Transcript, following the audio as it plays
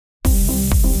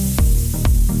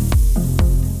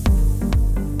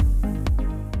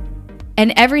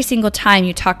And every single time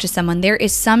you talk to someone, there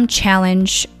is some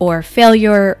challenge or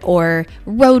failure or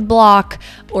roadblock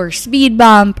or speed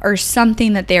bump or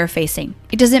something that they are facing.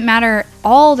 It doesn't matter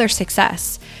all their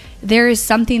success. There is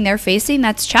something they're facing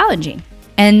that's challenging,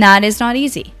 and that is not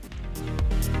easy.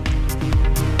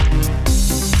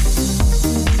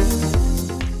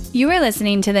 You are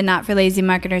listening to the Not for Lazy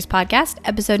Marketers podcast,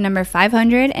 episode number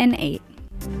 508.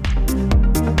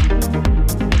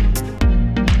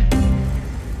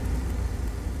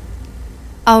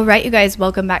 All right, you guys,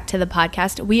 welcome back to the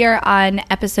podcast. We are on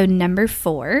episode number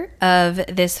 4 of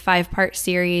this 5-part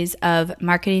series of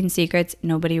marketing secrets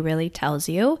nobody really tells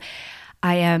you.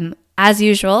 I am, as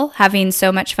usual, having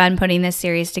so much fun putting this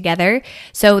series together.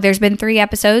 So there's been 3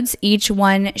 episodes, each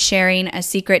one sharing a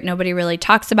secret nobody really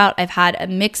talks about. I've had a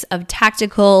mix of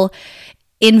tactical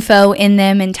info in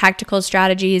them and tactical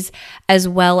strategies, as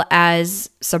well as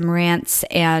some rants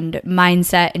and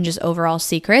mindset and just overall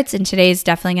secrets. And today's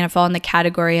definitely going to fall in the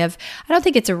category of, I don't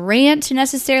think it's a rant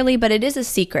necessarily, but it is a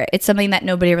secret. It's something that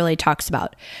nobody really talks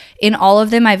about. In all of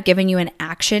them, I've given you an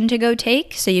action to go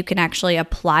take so you can actually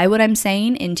apply what I'm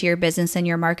saying into your business and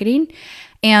your marketing.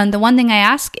 And the one thing I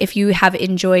ask, if you have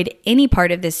enjoyed any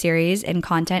part of this series and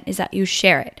content, is that you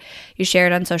share it. You share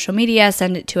it on social media,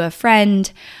 send it to a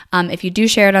friend. If you do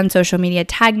share it on social media,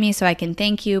 tag me so I can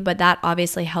thank you. But that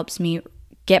obviously helps me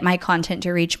get my content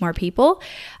to reach more people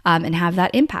and have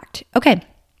that impact. Okay,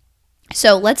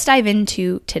 so let's dive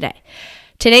into today.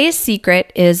 Today's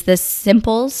secret is this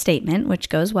simple statement, which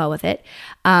goes well with it,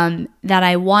 that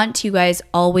I want you guys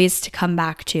always to come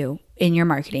back to in your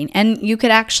marketing. And you could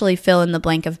actually fill in the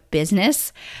blank of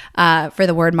business for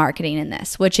the word marketing in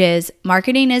this, which is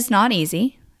marketing is not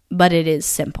easy, but it is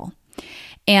simple.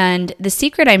 And the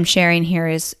secret I'm sharing here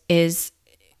is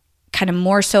kind of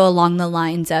more so along the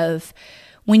lines of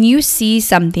when you see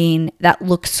something that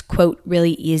looks, quote,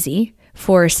 really easy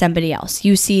for somebody else.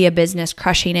 You see a business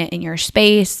crushing it in your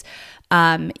space.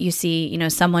 You see,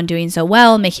 someone doing so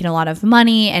well, making a lot of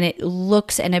money, and it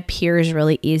looks and appears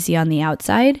really easy on the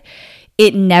outside.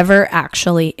 It never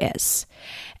actually is.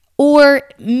 Or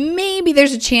maybe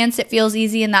there's a chance it feels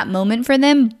easy in that moment for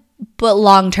them, but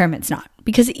long term it's not.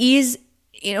 Because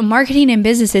marketing and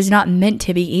business is not meant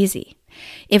to be easy.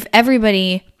 If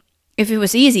it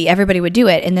was easy, everybody would do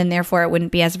it, and then therefore it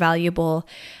wouldn't be as valuable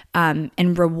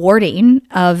and rewarding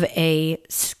of a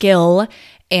skill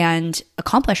and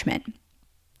accomplishment.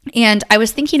 And I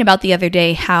was thinking about the other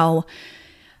day how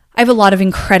I have a lot of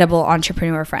incredible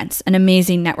entrepreneur friends, an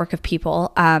amazing network of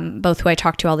people, both who I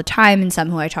talk to all the time and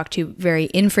some who I talk to very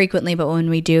infrequently, but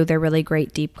when we do, they're really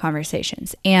great, deep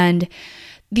conversations. And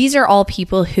these are all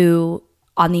people who,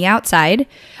 on the outside,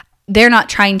 they're not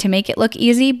trying to make it look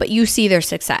easy, but you see their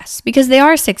success because they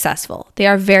are successful. They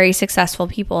are very successful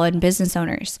people and business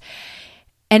owners.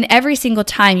 And every single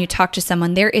time you talk to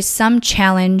someone, there is some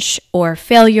challenge or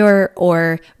failure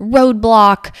or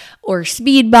roadblock or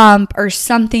speed bump or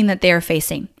something that they are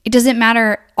facing. It doesn't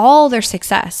matter all their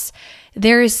success.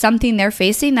 There is something they're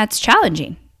facing that's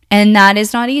challenging, and that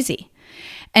is not easy.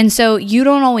 And so you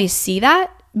don't always see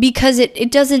that because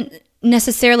it doesn't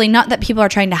necessarily, not that people are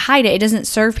trying to hide it. It doesn't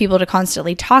serve people to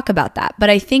constantly talk about that. But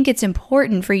I think it's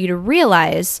important for you to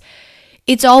realize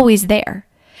it's always there.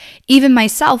 Even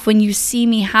myself, when you see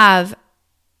me have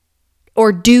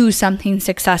or do something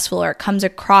successful or it comes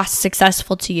across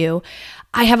successful to you,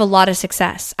 I have a lot of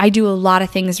success. I do a lot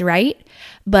of things right,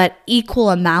 but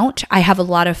equal amount, I have a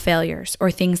lot of failures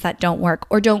or things that don't work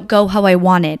or don't go how I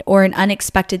wanted or an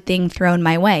unexpected thing thrown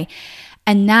my way.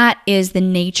 And that is the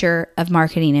nature of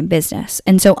marketing and business.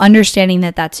 And so understanding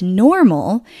that that's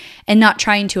normal and not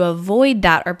trying to avoid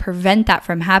that or prevent that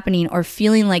from happening or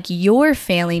feeling like you're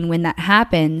failing when that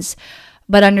happens,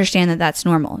 but understand that that's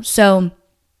normal. So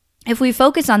if we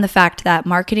focus on the fact that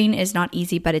marketing is not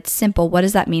easy, but it's simple, what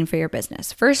does that mean for your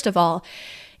business? First of all,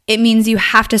 it means you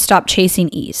have to stop chasing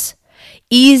ease.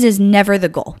 Ease is never the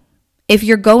goal. If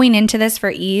you're going into this for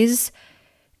ease,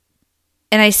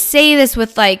 and I say this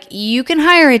with you can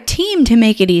hire a team to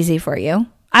make it easy for you.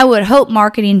 I would hope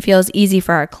marketing feels easy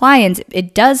for our clients.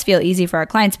 It does feel easy for our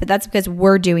clients, but that's because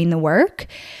we're doing the work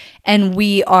and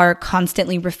we are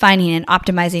constantly refining and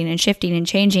optimizing and shifting and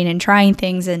changing and trying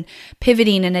things and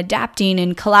pivoting and adapting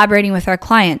and collaborating with our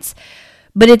clients.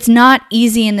 But it's not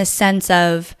easy in the sense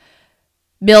of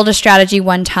build a strategy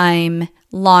one time,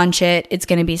 launch it, it's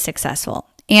going to be successful.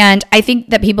 And I think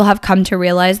that people have come to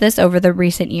realize this over the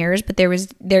recent years, but there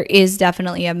is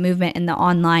definitely a movement in the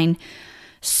online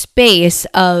space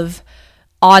of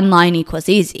online equals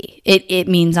easy. It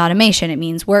means automation. It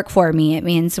means work for me. It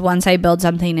means once I build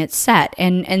something, it's set.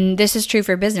 And this is true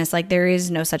for business. Like, there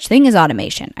is no such thing as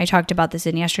automation. I talked about this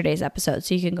in yesterday's episode,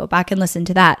 so you can go back and listen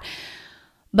to that.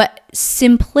 But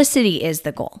simplicity is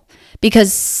the goal,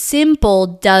 because simple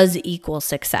does equal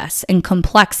success and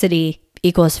complexity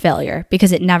equals failure,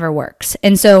 because it never works.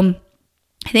 And so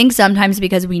I think sometimes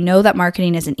because we know that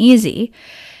marketing isn't easy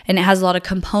and it has a lot of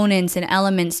components and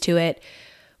elements to it,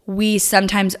 we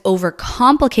sometimes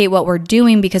overcomplicate what we're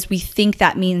doing because we think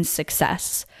that means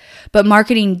success. But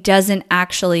marketing doesn't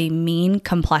actually mean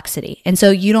complexity. And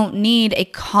so you don't need a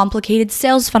complicated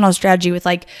sales funnel strategy with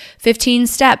like 15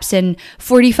 steps and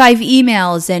 45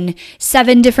 emails and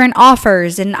 7 different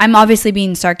offers. And I'm obviously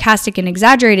being sarcastic and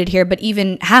exaggerated here, but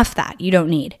even half that you don't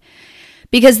need.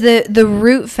 Because the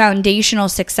root foundational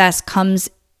success comes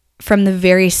from the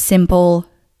very simple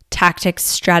tactics,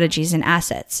 strategies, and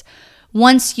assets.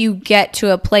 Once you get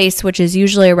to a place, which is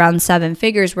usually around 7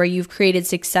 figures, where you've created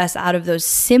success out of those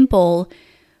simple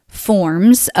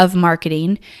forms of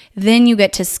marketing, then you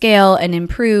get to scale and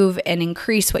improve and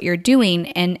increase what you're doing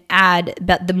and add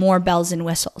the more bells and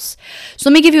whistles. So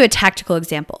let me give you a tactical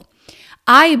example.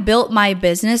 I built my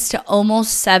business to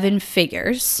almost 7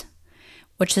 figures,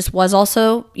 which this was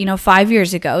also, 5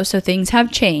 years ago. So things have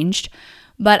changed.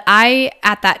 But I,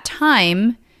 at that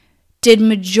time, did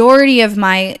majority of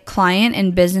my client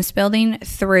and business building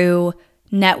through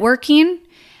networking.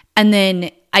 And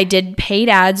then I did paid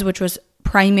ads, which was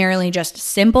primarily just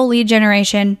simple lead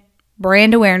generation,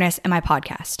 brand awareness, and my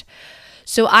podcast.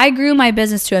 So I grew my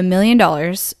business to $1 million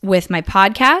with my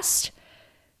podcast,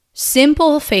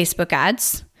 simple Facebook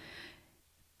ads.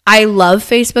 I love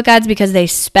Facebook ads because they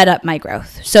sped up my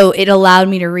growth. So it allowed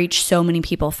me to reach so many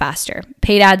people faster.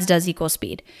 Paid ads does equal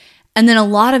speed. And then a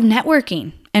lot of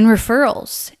networking and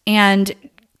referrals and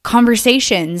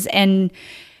conversations and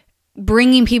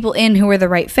bringing people in who are the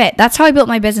right fit. That's how I built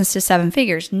my business to 7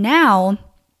 figures. Now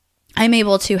I'm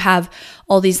able to have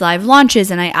all these live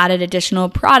launches, and I added additional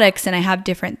products, and I have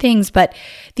different things. But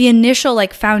the initial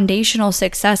foundational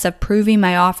success of proving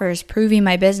my offers, proving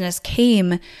my business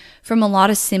came from a lot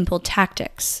of simple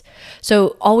tactics.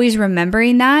 So always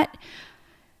remembering that.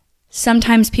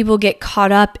 Sometimes people get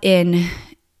caught up in,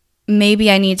 maybe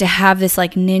I need to have this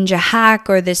ninja hack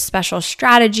or this special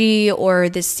strategy or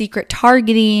this secret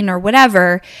targeting or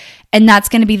whatever. And that's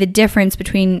going to be the difference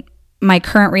between my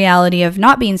current reality of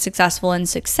not being successful and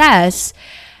success.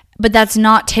 But that's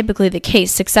not typically the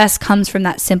case. Success comes from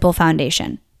that simple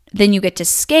foundation. Then you get to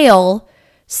scale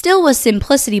still with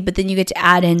simplicity, but then you get to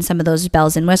add in some of those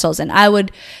bells and whistles. And I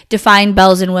would define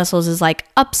bells and whistles as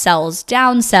upsells,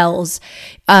 downsells,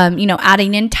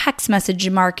 adding in text message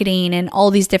marketing and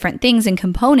all these different things and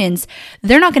components.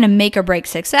 They're not going to make or break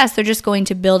success. They're just going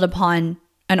to build upon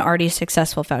an already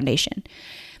successful foundation.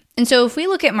 And so if we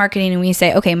look at marketing and we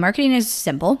say, okay, marketing is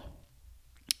simple.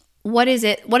 What is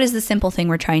it? What is the simple thing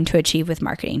we're trying to achieve with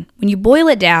marketing? When you boil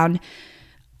it down,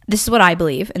 this is what I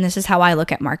believe, and this is how I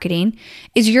look at marketing,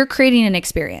 is you're creating an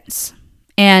experience.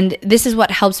 And this is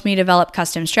what helps me develop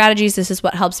custom strategies. This is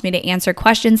what helps me to answer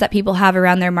questions that people have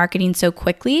around their marketing so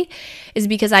quickly, is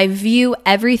because I view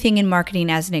everything in marketing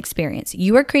as an experience.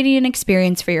 You are creating an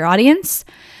experience for your audience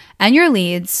and your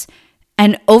leads,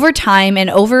 and over time and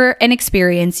over an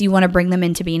experience, you want to bring them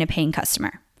into being a paying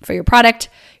customer for your product,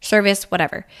 service,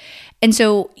 whatever. And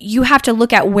so you have to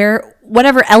look at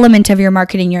whatever element of your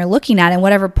marketing you're looking at and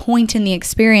whatever point in the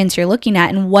experience you're looking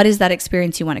at, and what is that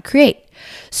experience you want to create.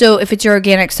 So if it's your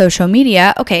organic social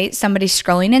media, okay, somebody's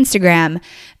scrolling Instagram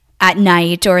at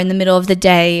night or in the middle of the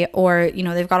day, or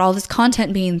they've got all this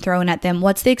content being thrown at them.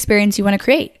 What's the experience you want to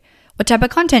create? What type of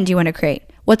content do you want to create?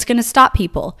 What's going to stop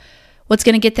people? What's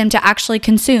going to get them to actually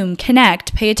consume,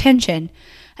 connect, pay attention?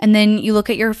 And then you look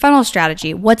at your funnel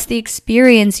strategy. What's the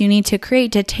experience you need to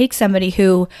create to take somebody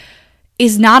who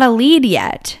is not a lead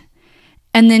yet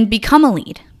and then become a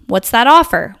lead? What's that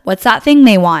offer? What's that thing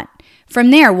they want? From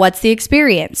there, what's the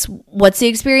experience? What's the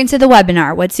experience of the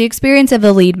webinar? What's the experience of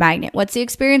the lead magnet? What's the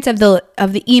experience of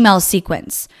the email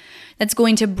sequence that's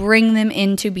going to bring them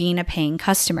into being a paying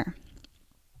customer?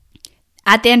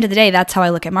 At the end of the day, that's how I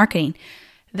look at marketing.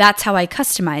 That's how I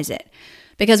customize it.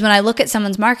 Because when I look at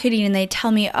someone's marketing and they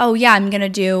tell me, oh yeah, I'm going to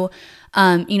do, a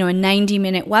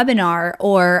 90-minute webinar,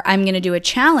 or I'm going to do a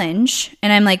challenge.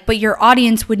 And I'm like, but your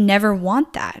audience would never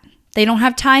want that. They don't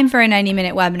have time for a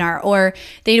 90-minute webinar, or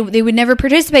they would never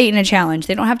participate in a challenge.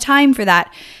 They don't have time for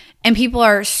that. And people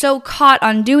are so caught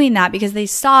on doing that because they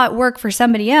saw it work for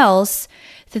somebody else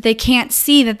that they can't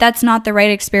see that that's not the right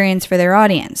experience for their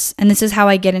audience. And this is how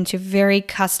I get into very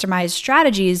customized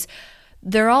strategies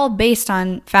they're all based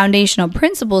on foundational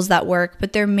principles that work,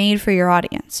 but they're made for your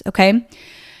audience, okay?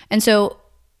 And so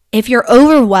if you're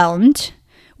overwhelmed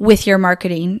with your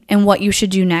marketing and what you should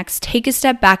do next, take a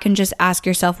step back and just ask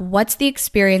yourself, what's the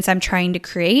experience I'm trying to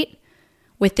create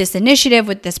with this initiative,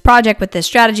 with this project, with this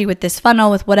strategy, with this funnel,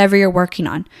 with whatever you're working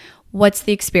on? What's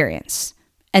the experience?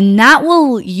 And that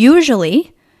will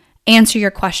usually answer your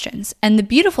questions. And the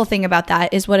beautiful thing about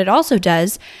that is what it also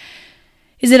does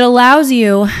is it allows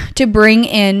you to bring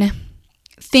in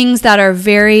things that are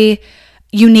very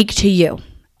unique to you.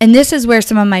 And this is where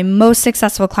some of my most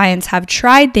successful clients have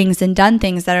tried things and done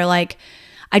things that are like,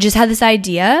 I just had this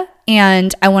idea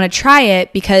and I want to try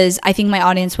it because I think my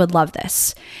audience would love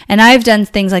this. And I've done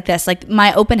things like this, like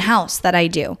my open house that I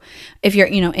do. If you're,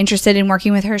 interested in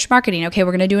working with Hirsch Marketing, okay,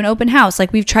 we're going to do an open house.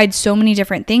 Like we've tried so many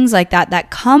different things like that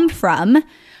come from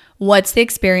what's the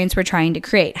experience we're trying to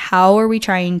create? How are we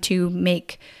trying to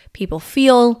make people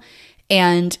feel?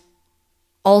 And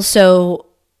also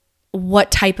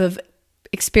what type of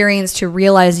experience to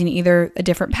realizing either a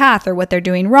different path or what they're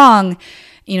doing wrong,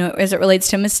 as it relates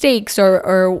to mistakes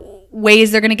or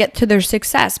ways they're going to get to their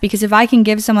success. Because if I can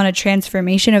give someone a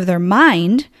transformation of their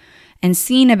mind and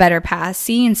seeing a better path,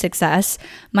 seeing success,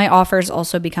 my offers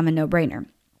also become a no-brainer.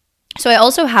 So I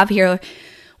also have here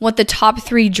what the top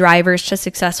 3 drivers to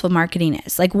successful marketing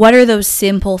is. Like, what are those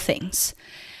simple things?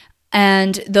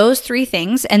 And those 3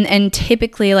 things, and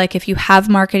typically, like if you have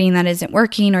marketing that isn't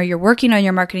working or you're working on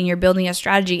your marketing, you're building a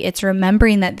strategy, it's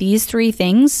remembering that these 3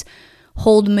 things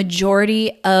hold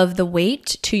majority of the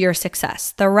weight to your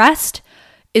success. The rest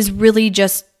is really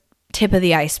just tip of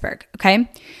the iceberg,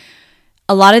 okay?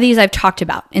 A lot of these I've talked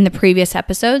about in the previous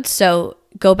episodes, so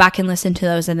go back and listen to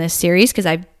those in this series because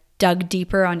I've dug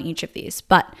deeper on each of these.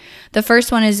 But the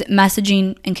first one is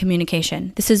messaging and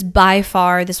communication. This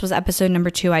was episode number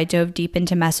 2. I dove deep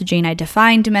into messaging. I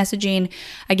defined messaging.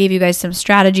 I gave you guys some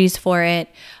strategies for it.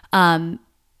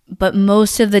 But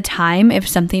most of the time, if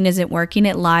something isn't working,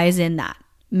 it lies in that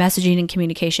messaging and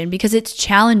communication because it's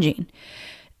challenging.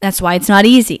 That's why it's not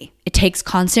easy. It takes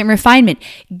constant refinement.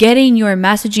 Getting your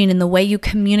messaging and the way you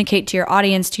communicate to your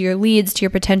audience, to your leads, to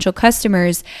your potential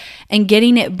customers, and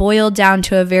getting it boiled down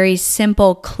to a very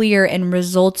simple, clear, and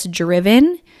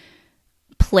results-driven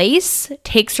place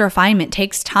takes refinement,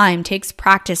 takes time, takes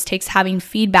practice, takes having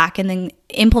feedback and then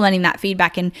implementing that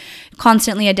feedback and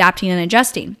constantly adapting and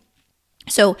adjusting.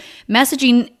 So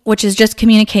messaging, which is just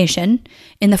communication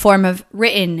in the form of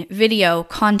written, video,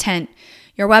 content,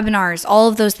 your webinars, all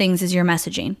of those things is your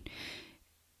messaging.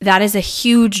 That is a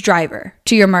huge driver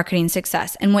to your marketing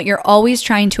success. And what you're always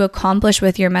trying to accomplish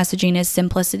with your messaging is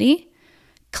simplicity,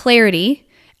 clarity,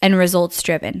 and results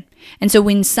driven. And so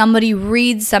when somebody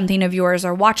reads something of yours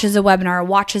or watches a webinar or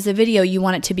watches a video, you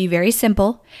want it to be very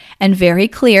simple and very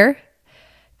clear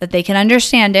that they can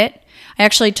understand it. I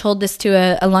actually told this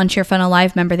to a Launch Your Funnel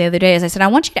Live member the other day. As I said, I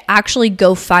want you to actually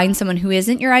go find someone who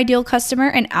isn't your ideal customer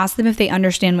and ask them if they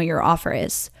understand what your offer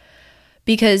is.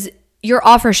 Because your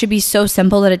offer should be so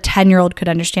simple that a 10-year-old could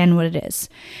understand what it is.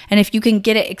 And if you can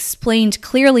get it explained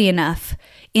clearly enough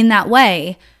in that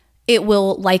way, it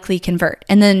will likely convert.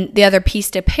 And then the other piece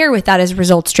to pair with that is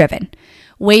results driven.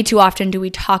 Way too often do we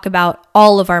talk about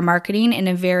all of our marketing in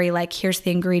a very here's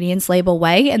the ingredients label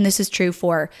way. And this is true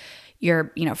for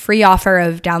your free offer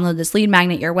of download this lead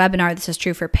magnet, your webinar. This is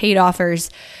true for paid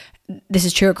offers. This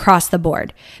is true across the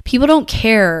board. People don't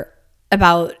care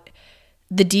about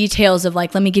the details of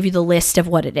let me give you the list of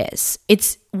what it is.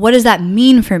 It's what does that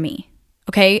mean for me?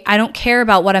 Okay. I don't care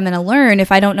about what I'm going to learn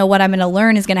if I don't know what I'm going to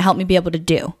learn is going to help me be able to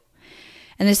do.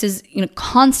 And this is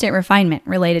constant refinement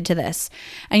related to this.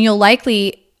 And you'll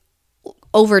likely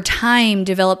over time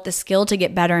develop the skill to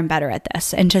get better and better at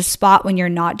this and to spot when you're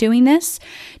not doing this.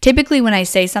 Typically when I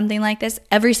say something like this,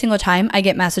 every single time I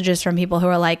get messages from people who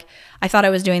are like, I thought I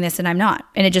was doing this and I'm not.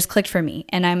 And it just clicked for me.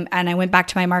 And I went back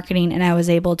to my marketing and I was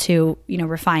able to,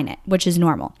 refine it, which is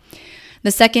normal.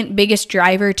 The second biggest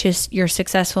driver to your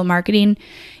successful marketing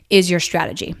is your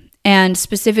strategy, and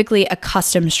specifically a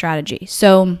custom strategy.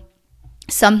 So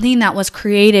something that was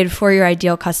created for your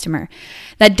ideal customer.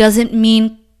 That doesn't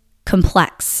mean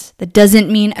complex. That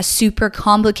doesn't mean a super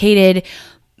complicated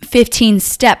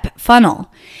 15-step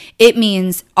funnel. It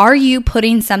means, are you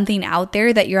putting something out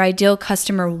there that your ideal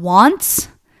customer wants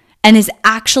and is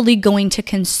actually going to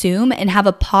consume and have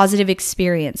a positive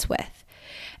experience with?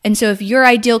 And so if your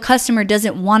ideal customer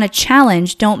doesn't want a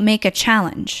challenge, don't make a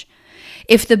challenge.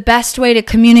 If the best way to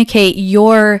communicate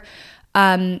your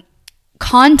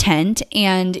content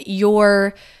and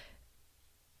your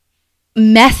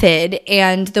method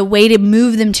and the way to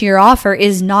move them to your offer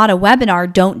is not a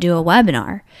webinar, don't do a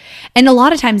webinar. And a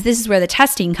lot of times this is where the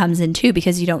testing comes in too,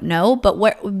 because you don't know. But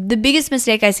what the biggest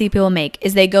mistake I see people make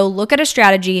is they go look at a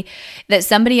strategy that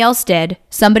somebody else did,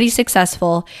 somebody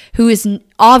successful, who is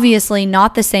obviously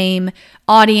not the same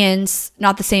audience,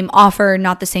 not the same offer,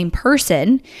 not the same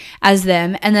person as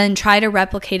them, and then try to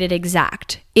replicate it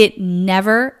exact. It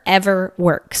never, ever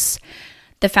works.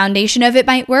 The foundation of it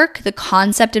might work. The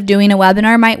concept of doing a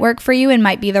webinar might work for you and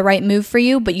might be the right move for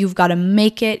you, but you've got to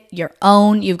make it your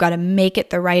own. You've got to make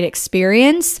it the right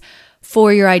experience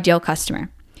for your ideal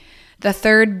customer. The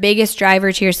third biggest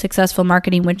driver to your successful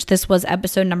marketing, which this was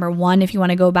episode number 1, if you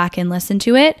want to go back and listen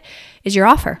to it, is your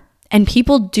offer. And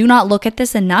people do not look at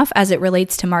this enough as it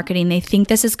relates to marketing. They think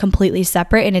this is completely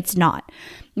separate, and it's not.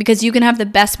 Because you can have the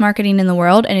best marketing in the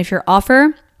world, and if your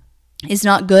offer is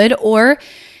not good, or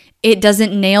it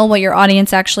doesn't nail what your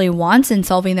audience actually wants in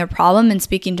solving their problem and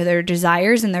speaking to their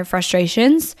desires and their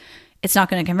frustrations, it's not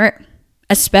going to convert,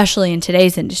 especially in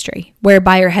today's industry where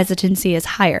buyer hesitancy is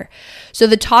higher. So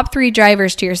the top 3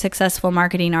 drivers to your successful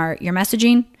marketing are your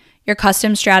messaging, your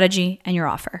custom strategy, and your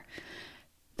offer.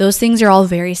 Those things are all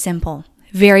very simple,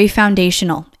 very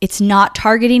foundational. It's not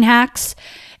targeting hacks.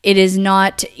 It is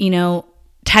not,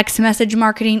 text message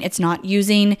marketing. It's not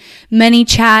using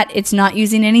ManyChat. It's not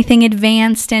using anything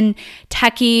advanced and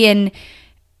techie and,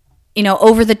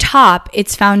 over the top.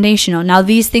 It's foundational. Now,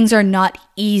 these things are not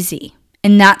easy.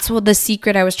 And that's what the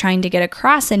secret I was trying to get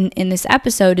across in this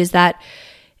episode is that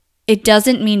it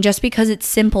doesn't mean just because it's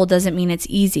simple doesn't mean it's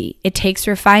easy. It takes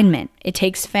refinement. It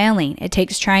takes failing. It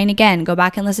takes trying again. Go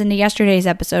back and listen to yesterday's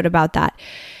episode about that.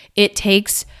 It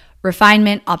takes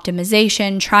refinement,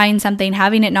 optimization, trying something,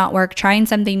 having it not work, trying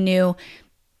something new,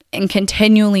 and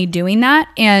continually doing that.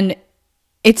 And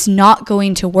it's not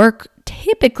going to work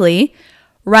typically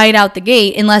right out the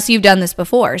gate unless you've done this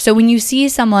before. So when you see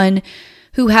someone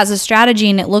who has a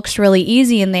strategy and it looks really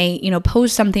easy and they,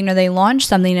 post something or they launch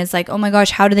something, it's like, oh my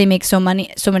gosh, how do they make so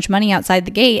much money outside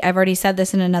the gate? I've already said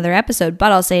this in another episode,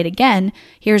 but I'll say it again.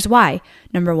 Here's why.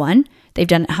 Number 1, they've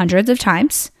done it hundreds of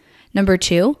times. Number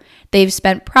 2, they've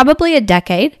spent probably a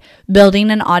decade building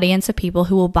an audience of people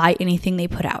who will buy anything they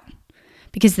put out,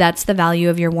 because that's the value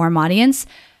of your warm audience.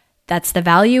 That's the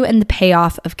value and the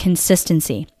payoff of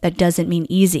consistency. That doesn't mean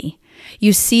easy.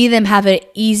 You see them have an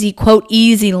easy, quote,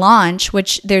 easy launch,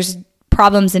 which there's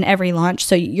problems in every launch,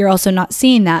 so you're also not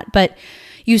seeing that, but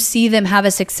you see them have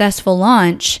a successful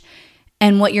launch.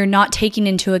 And what you're not taking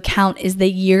into account is the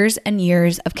years and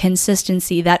years of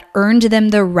consistency that earned them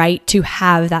the right to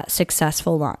have that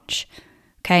successful launch.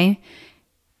 Okay?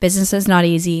 Business is not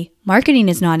easy. Marketing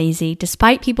is not easy,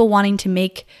 despite people wanting to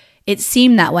make it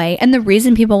seem that way. And the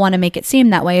reason people want to make it seem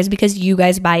that way is because you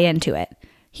guys buy into it.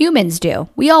 Humans do.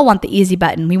 We all want the easy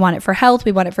button. We want it for health.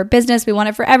 We want it for business. We want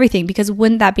it for everything, because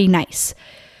wouldn't that be nice?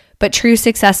 But true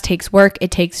success takes work. It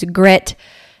takes grit.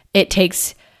 It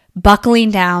takes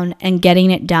buckling down and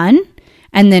getting it done,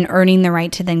 and then earning the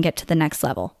right to then get to the next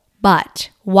level. But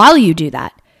while you do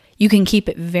that, you can keep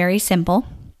it very simple,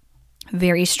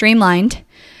 very streamlined,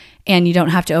 and you don't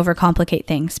have to overcomplicate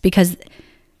things, because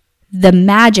the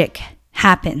magic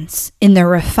happens in the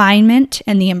refinement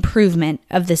and the improvement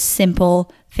of the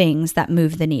simple things that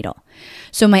move the needle.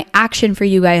 So my action for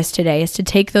you guys today is to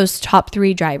take those top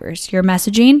 3 drivers, your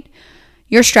messaging,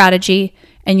 your strategy,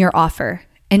 and your offer,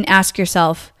 and ask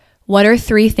yourself, what are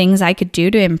 3 things I could do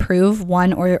to improve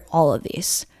one or all of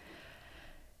these?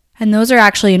 And those are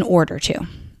actually in order too.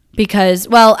 Because,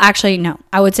 well, actually, no.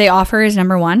 I would say offer is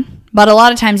number 1. But a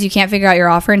lot of times you can't figure out your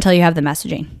offer until you have the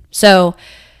messaging. So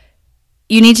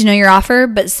you need to know your offer,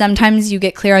 but sometimes you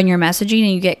get clear on your messaging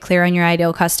and you get clear on your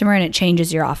ideal customer, and it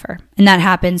changes your offer. And that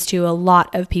happens to a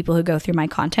lot of people who go through my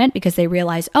content, because they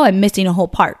realize, oh, I'm missing a whole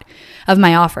part of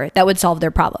my offer that would solve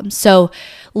their problems. So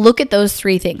look at those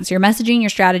 3 things, your messaging, your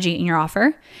strategy, and your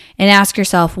offer, and ask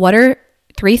yourself, what are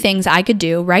 3 things I could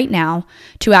do right now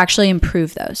to actually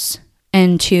improve those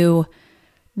and to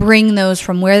bring those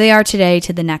from where they are today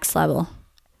to the next level?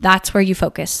 That's where you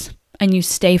focus. And you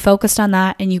stay focused on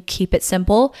that, and you keep it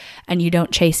simple, and you don't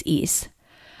chase ease.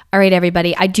 All right,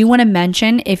 everybody. I do want to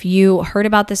mention, if you heard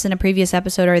about this in a previous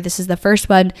episode or this is the first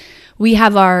one, we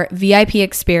have our VIP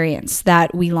experience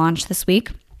that we launched this week,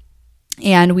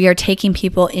 and we are taking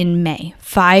people in May,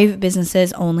 5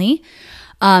 businesses only.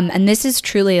 And this is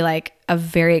truly like a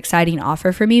very exciting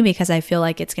offer for me, because I feel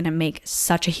like it's going to make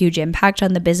such a huge impact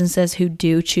on the businesses who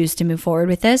do choose to move forward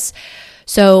with this.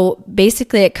 So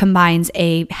basically it combines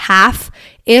a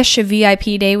half-ish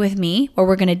VIP day with me, where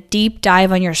we're going to deep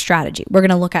dive on your strategy. We're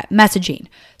going to look at messaging,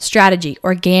 strategy,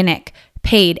 organic,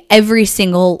 paid, every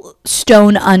single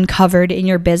stone uncovered in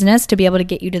your business to be able to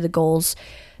get you to the goals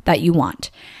that you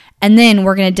want. And then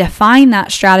we're going to define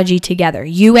that strategy together,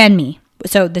 you and me.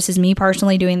 So this is me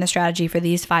personally doing the strategy for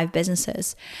these 5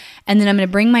 businesses. And then I'm going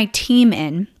to bring my team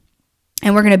in,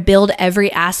 and we're going to build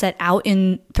every asset out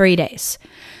in 3 days.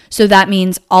 So that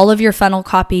means all of your funnel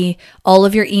copy, all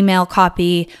of your email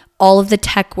copy, all of the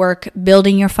tech work,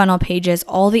 building your funnel pages,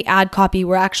 all the ad copy.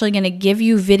 We're actually going to give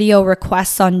you video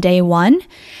requests on day 1.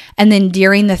 And then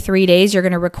during the 3 days, you're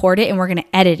going to record it and we're going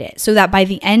to edit it so that by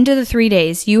the end of the 3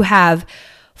 days, you have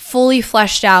fully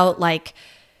fleshed out, like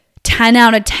 10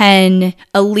 out of 10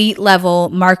 elite level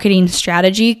marketing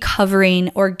strategy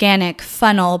covering organic,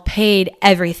 funnel, paid,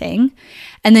 everything.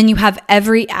 And then you have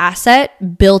every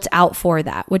asset built out for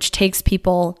that, which takes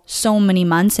people so many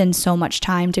months and so much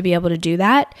time to be able to do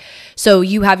that. So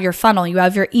you have your funnel, you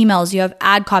have your emails, you have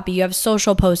ad copy, you have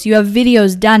social posts, you have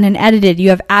videos done and edited, you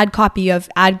have ad copy, you have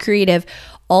ad creative,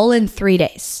 all in 3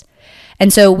 days.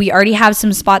 And so we already have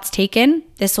some spots taken.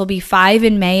 This will be 5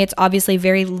 in May. It's obviously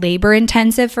very labor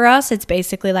intensive for us. It's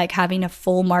basically like having a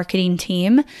full marketing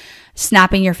team,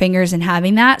 snapping your fingers and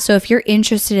having that. So if you're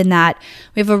interested in that,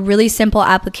 we have a really simple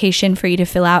application for you to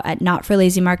fill out at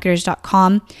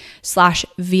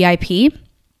notforlazymarketers.com/VIP.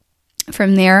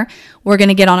 From there, we're going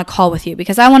to get on a call with you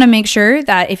because I want to make sure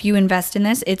that if you invest in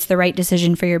this, it's the right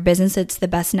decision for your business. It's the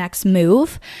best next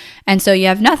move. And so you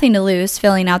have nothing to lose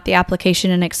filling out the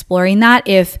application and exploring that.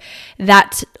 If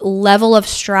that level of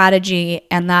strategy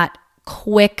and that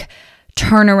quick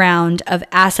turnaround of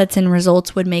assets and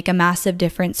results would make a massive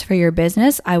difference for your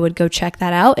business, I would go check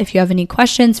that out. If you have any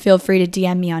questions, feel free to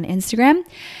DM me on Instagram.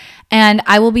 And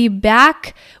I will be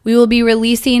back. We will be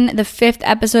releasing the 5th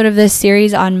episode of this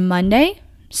series on Monday.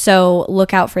 So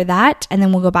look out for that. And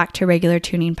then we'll go back to regular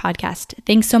tuning podcast.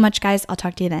 Thanks so much, guys. I'll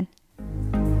talk to you then.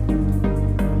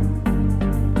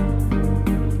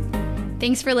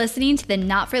 Thanks for listening to the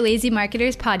Not for Lazy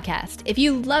Marketers podcast. If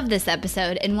you love this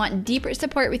episode and want deeper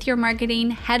support with your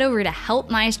marketing, head over to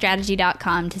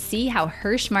helpmystrategy.com to see how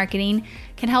Hirsch Marketing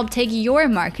can help take your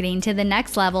marketing to the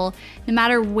next level no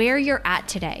matter where you're at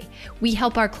today. We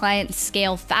help our clients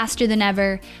scale faster than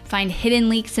ever, find hidden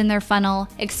leaks in their funnel,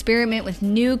 experiment with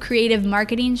new creative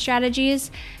marketing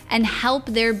strategies, and help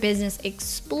their business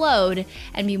explode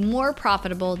and be more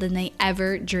profitable than they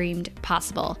ever dreamed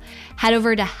possible. Head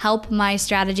over to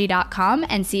helpmystrategy.com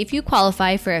and see if you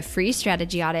qualify for a free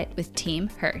strategy audit with Team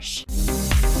Hirsch.